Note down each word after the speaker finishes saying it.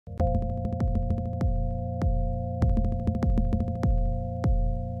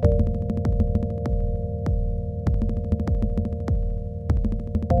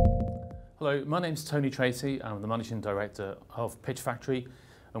Hello, my name's Tony Treacy. I'm the Managing Director of Pitch Factory,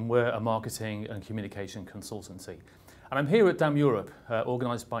 and we're a marketing and communication consultancy. And I'm here at DAM Europe,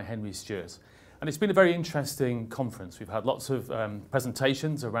 organised by Henry Stewart. And it's been a very interesting conference. We've had lots of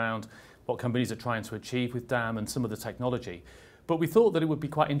presentations around what companies are trying to achieve with DAM and some of the technology. But we thought that it would be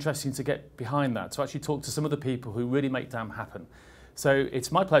quite interesting to get behind that, to actually talk to some of the people who really make DAM happen. So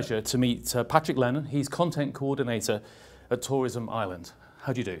it's my pleasure to meet Patrick Lennon. He's Content Coordinator at Tourism Ireland.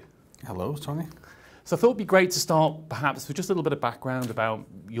 How do you do? Hello, Tony. So I thought it'd be great to start perhaps with just a little bit of background about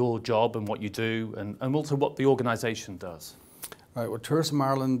your job and what you do, and also what the organisation does. Right, well, Tourism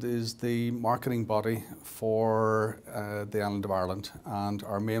Ireland is the marketing body for the island of Ireland, and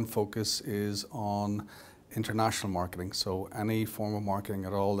our main focus is on international marketing. So any form of marketing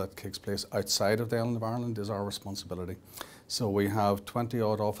at all that takes place outside of the island of Ireland is our responsibility. So we have 20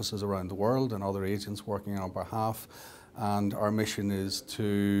 odd offices around the world and other agents working on our behalf. And our mission is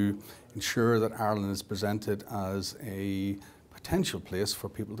to ensure that Ireland is presented as a potential place for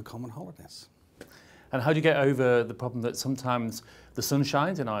people to come on holidays. And how do you get over the problem that sometimes the sun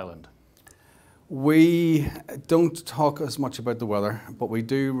shines in Ireland? We don't talk as much about the weather, but we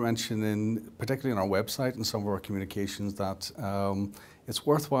do mention, particularly on our website and some of our communications, that it's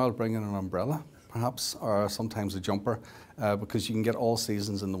worthwhile bringing an umbrella, perhaps, or sometimes a jumper, because you can get all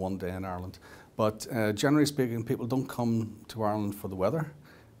seasons in the one day in Ireland. But generally speaking, people don't come to Ireland for the weather,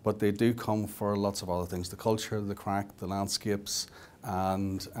 but they do come for lots of other things: the culture, the crack, the landscapes,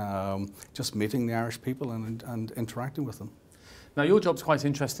 and just meeting the Irish people and interacting with them. Now, your job's quite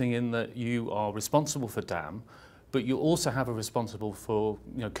interesting in that you are responsible for DAM, but you also have a responsible for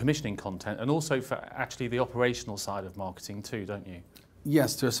commissioning content and also for actually the operational side of marketing too, don't you?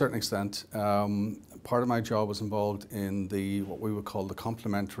 Yes, to a certain extent. Part of my job was involved in what we would call the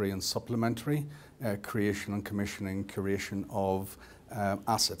complementary and supplementary creation and commissioning, curation of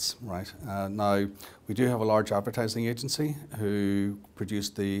assets, right? Now, we do have a large advertising agency who produce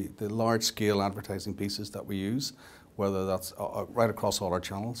the large-scale advertising pieces that we use, whether that's right across all our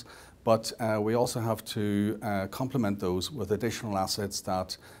channels. But we also have to complement those with additional assets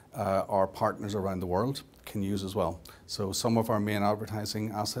that our partners around the world can use as well. So some of our main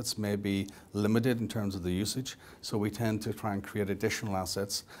advertising assets may be limited in terms of the usage, so we tend to try and create additional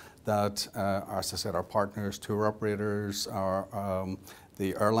assets that are, as I said, our partners, tour operators,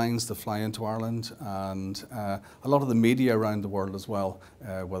 the airlines that fly into Ireland, and a lot of the media around the world as well,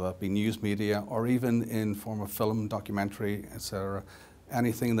 whether it be news media or even in form of film, documentary, etc.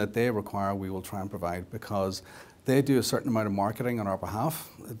 Anything that they require, we will try and provide, because they do a certain amount of marketing on our behalf.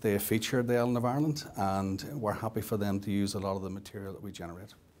 They feature the island of Ireland, and we're happy for them to use a lot of the material that we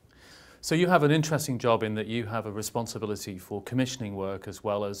generate. So you have an interesting job in that you have a responsibility for commissioning work as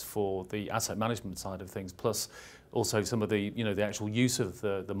well as for the asset management side of things, plus also some of the the actual use of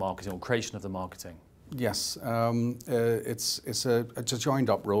the marketing or creation of the marketing. Yes, it's a joined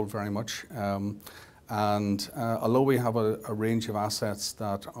up role very much. And although we have a range of assets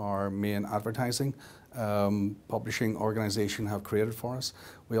that our main advertising publishing organisation have created for us,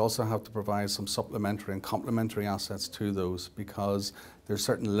 we also have to provide some supplementary and complementary assets to those, because there's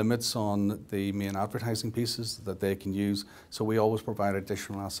certain limits on the main advertising pieces that they can use. So we always provide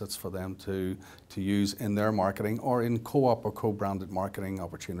additional assets for them to use in their marketing or in co-op or co-branded marketing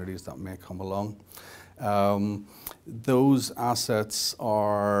opportunities that may come along. Those assets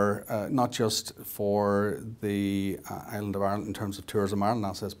are not just for the island of Ireland in terms of Tourism Ireland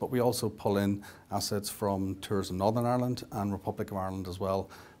assets, but we also pull in assets from Tourism Northern Ireland and Republic of Ireland as well.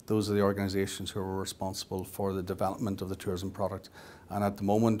 Those are the organisations who are responsible for the development of the tourism product. And at the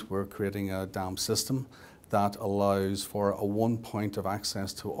moment, we're creating a DAM system that allows for a one point of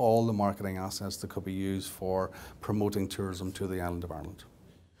access to all the marketing assets that could be used for promoting tourism to the island of Ireland.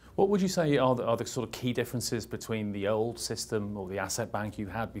 What would you say are the sort of key differences between the old system or the asset bank you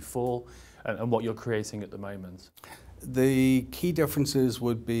had before and what you're creating at the moment? The key differences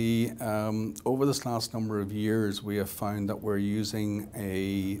would be, over this last number of years, we have found that we're using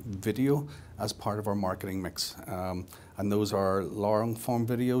a video as part of our marketing mix. And those are long form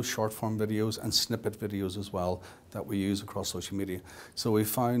videos, short form videos, and snippet videos as well that we use across social media. So we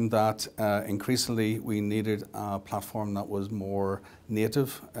found that increasingly we needed a platform that was more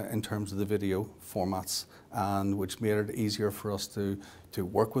native in terms of the video formats, and which made it easier for us to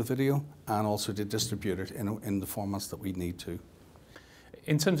work with video and also to distribute it in the formats that we need to.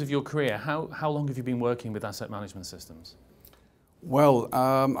 In terms of your career, how long have you been working with asset management systems? Well,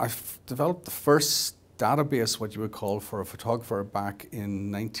 I've developed the first database, what you would call, for a photographer back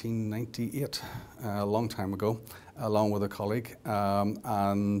in 1998, a long time ago, along with a colleague.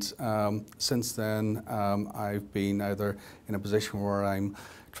 Since then, I've been either in a position where I'm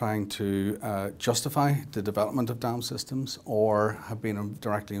trying to justify the development of dam systems, or have been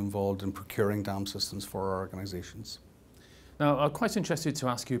directly involved in procuring dam systems for our organisations. Now, I'm quite interested to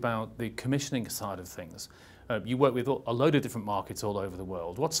ask you about the commissioning side of things. You work with a load of different markets all over the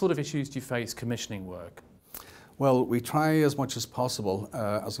world. What sort of issues do you face commissioning work? Well, we try as much as possible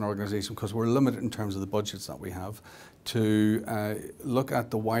as an organisation, because we're limited in terms of the budgets that we have, to look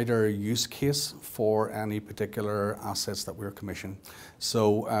at the wider use case for any particular assets that we're commissioning.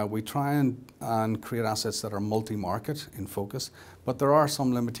 So we try and create assets that are multi-market in focus, but there are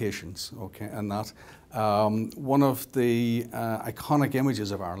some limitations, okay, in that. One of the iconic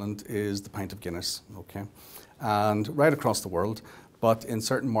images of Ireland is the pint of Guinness, okay, and right across the world. But in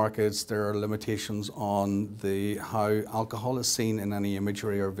certain markets, there are limitations on how alcohol is seen in any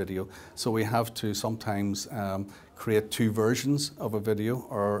imagery or video. So we have to sometimes create two versions of a video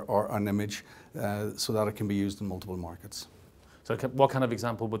or an image so that it can be used in multiple markets. So what kind of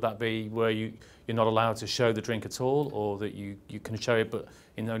example would that be, where you're not allowed to show the drink at all, or that you can show it but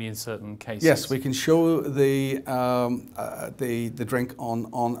only in certain cases? Yes, we can show the drink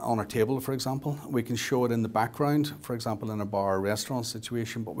on our table, for example. We can show it in the background, for example, in a bar or restaurant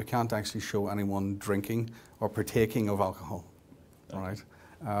situation, but we can't actually show anyone drinking or partaking of alcohol. Okay. All right.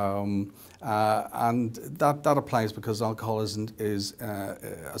 And that applies because alcohol as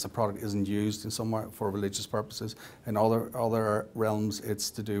a product isn't used in somewhere for religious purposes. In other realms, it's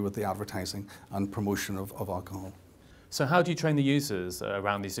to do with the advertising and promotion of alcohol. So how do you train the users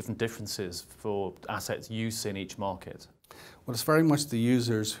around these different differences for assets use in each market? Well, it's very much the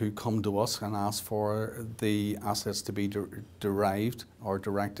users who come to us and ask for the assets to be derived or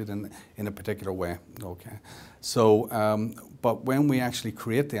directed in a particular way. Okay, so but when we actually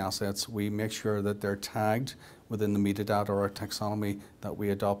create the assets, we make sure that they're tagged within the metadata or taxonomy that we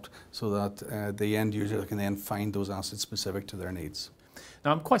adopt, so that the end user can then find those assets specific to their needs.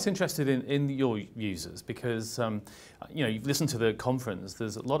 Now, I'm quite interested in your users because, you know, you've listened to the conference.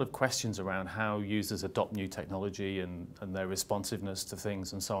 There's a lot of questions around how users adopt new technology and their responsiveness to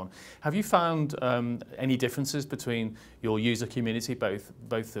things and so on. Have you found any differences between your user community, both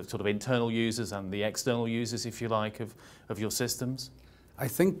the sort of internal users and the external users, if you like, of your systems? I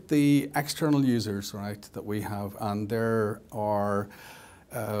think the external users, right, that we have, and there are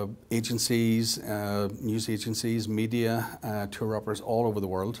agencies, news agencies, media, tour operators all over the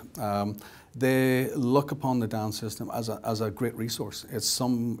world. They look upon the dam system as a great resource. It's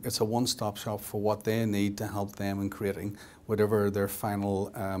a one-stop shop for what they need to help them in creating whatever their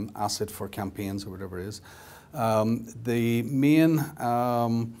final asset for campaigns or whatever it is. The main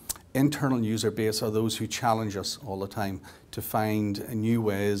internal user base are those who challenge us all the time to find new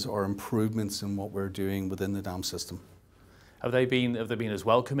ways or improvements in what we're doing within the dam system. Have they been as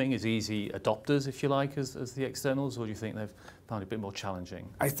welcoming, as easy adopters, if you like, as the externals, or do you think they've found it a bit more challenging?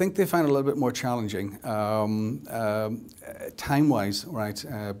 I think they find it a little bit more challenging, time-wise, right?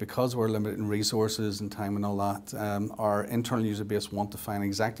 Because we're limited in resources and time and all that, our internal user base want to find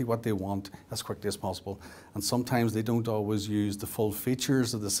exactly what they want as quickly as possible. And sometimes they don't always use the full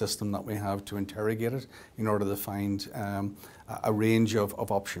features of the system that we have to interrogate it in order to find a range of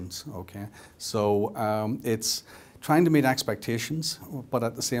options, okay? So it's trying to meet expectations, but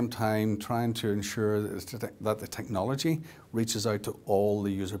at the same time trying to ensure that the technology reaches out to all the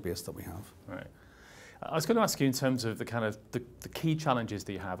user base that we have. Right. I was going to ask you in terms of the kind of the key challenges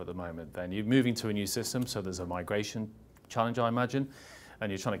that you have at the moment. Then you're moving to a new system, so there's a migration challenge, I imagine,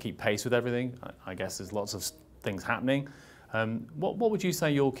 and you're trying to keep pace with everything. I guess there's lots of things happening. What would you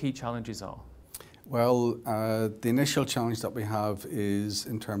say your key challenges are? Well, the initial challenge that we have is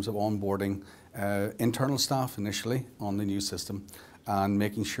in terms of onboarding internal staff initially on the new system, and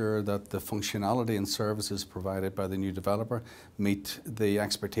making sure that the functionality and services provided by the new developer meet the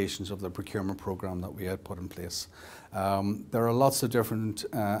expectations of the procurement program that we had put in place. There are lots of different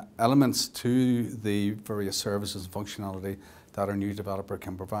elements to the various services and functionality that our new developer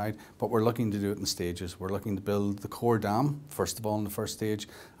can provide, but we're looking to do it in stages. We're looking to build the core dam, first of all, in the first stage,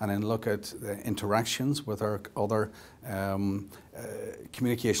 and then look at the interactions with our other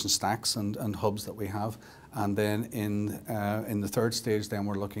communication stacks and hubs that we have. And then in the third stage, then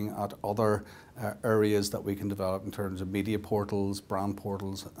we're looking at other areas that we can develop in terms of media portals, brand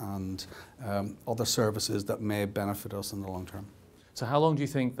portals, and other services that may benefit us in the long term. So how long do you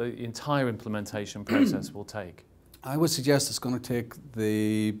think the entire implementation process will take? I would suggest it's going to take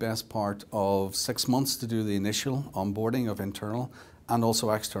the best part of 6 months to do the initial onboarding of internal and also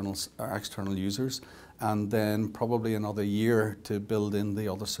external users. and then probably another year to build in the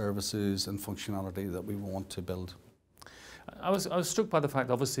other services and functionality that we want to build. I was struck by the fact,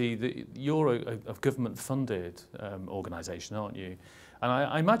 obviously, that you're a government-funded organisation, aren't you? And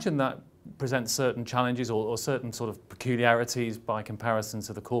I imagine that presents certain challenges or certain sort of peculiarities by comparison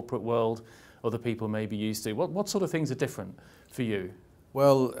to the corporate world other people may be used to. What sort of things are different for you?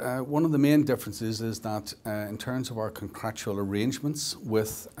 Well, one of the main differences is that in terms of our contractual arrangements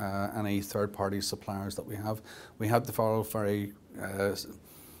with any third-party suppliers that we have to follow very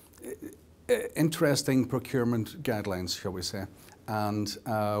interesting procurement guidelines, shall we say, and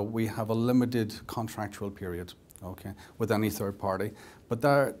we have a limited contractual period, okay, with any third party. But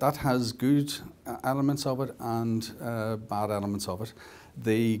that has good elements of it and bad elements of it.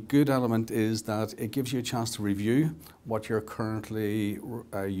 The good element is that it gives you a chance to review what you're currently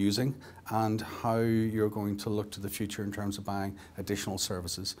using and how you're going to look to the future in terms of buying additional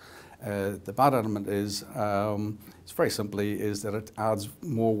services. The bad element is, it's very simply, is that it adds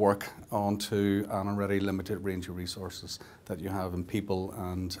more work onto an already limited range of resources that you have in people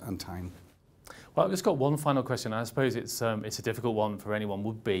and time. Well, I've just got one final question. I suppose it's a difficult one for anyone.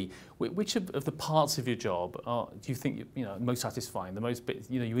 Would be which of the parts of your job do you think most satisfying, the most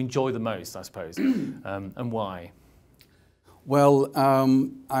you enjoy the most, I suppose, and why? Well,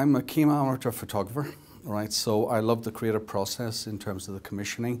 I'm a keen amateur photographer, right? So I love the creative process in terms of the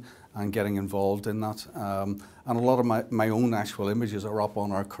commissioning and getting involved in that. And a lot of my own actual images are up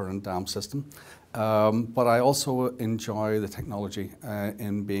on our current dam system. But I also enjoy the technology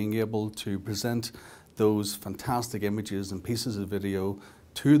in being able to present those fantastic images and pieces of video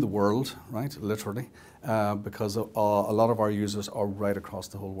to the world, right, literally, because a lot of our users are right across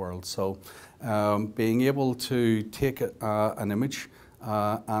the whole world. So being able to take an image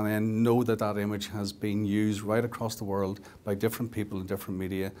and then know that that image has been used right across the world by different people in different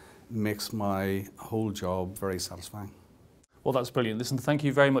media makes my whole job very satisfying. Well, that's brilliant. Listen, thank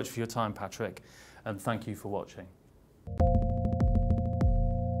you very much for your time, Patrick, and thank you for watching.